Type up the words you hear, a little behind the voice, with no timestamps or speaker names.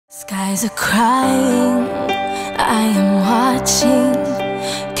Skies are crying, I am watching,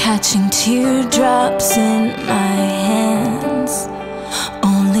 catching teardrops in my hands.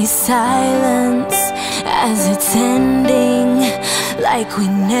 Only silence as it's ending, like we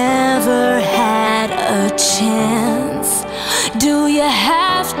never had a chance. Do you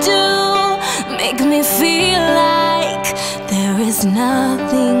have to make me feel like there is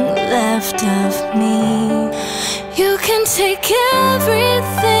nothing left of me? You can take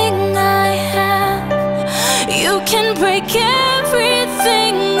everything I have, you can break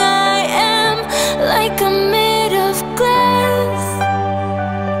everything I am, like I'm made of glass,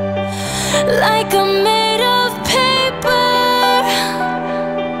 like I'm made of paper.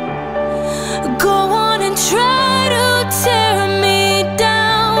 Go on and try to tear me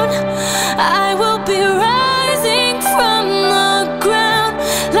down, I will be rising from the ground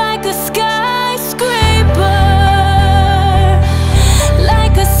like a skyscraper.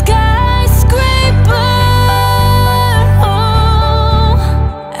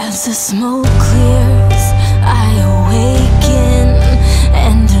 As the smoke clears, I awaken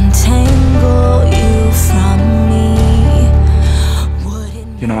and untangle you from me.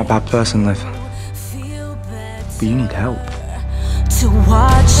 You're not a bad person, Liv, but you need help. To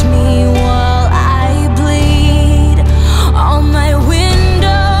watch me while I bleed. All my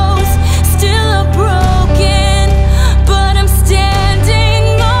windows still are broken, but I'm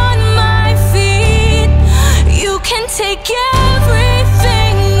standing on my feet. You can take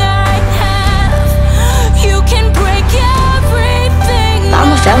everything I have, you can break everything.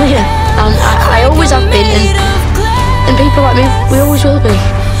 I'm a failure, and I always have been, and people like me, we always will be.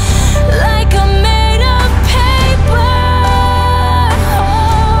 Like I'm made of paper.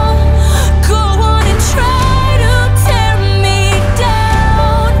 Go on and try to tear me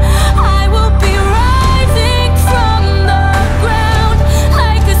down, I will be rising from the ground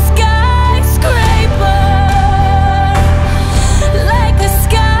like a skyscraper, like a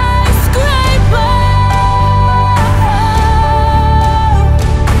skyscraper.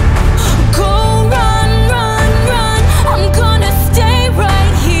 Go run, run, run, I'm gonna stay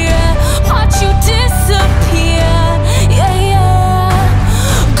right here, watch you disappear. Yeah, yeah.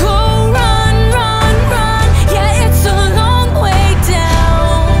 Go run, run, run, yeah, it's a long way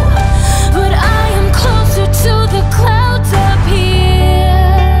down, but I am closer to the clouds up here.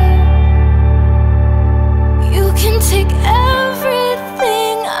 You can take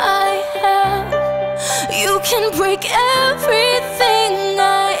everything I have, you can break everything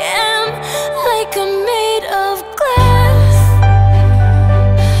I am, like I'm made of glass,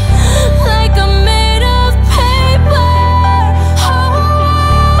 like I'm made of paper.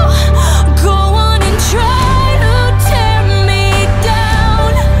 Oh, go on and try to tear me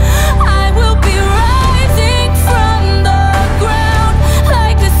down, I will be rising from the ground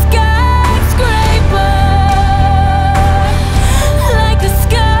like a skyscraper, like a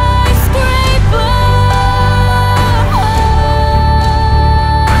skyscraper.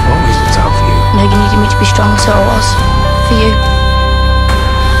 I've always looked out for you. You know, you needed me to be strong, so I was, for you.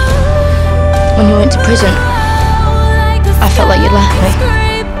 When you went to prison, I felt like you'd left me.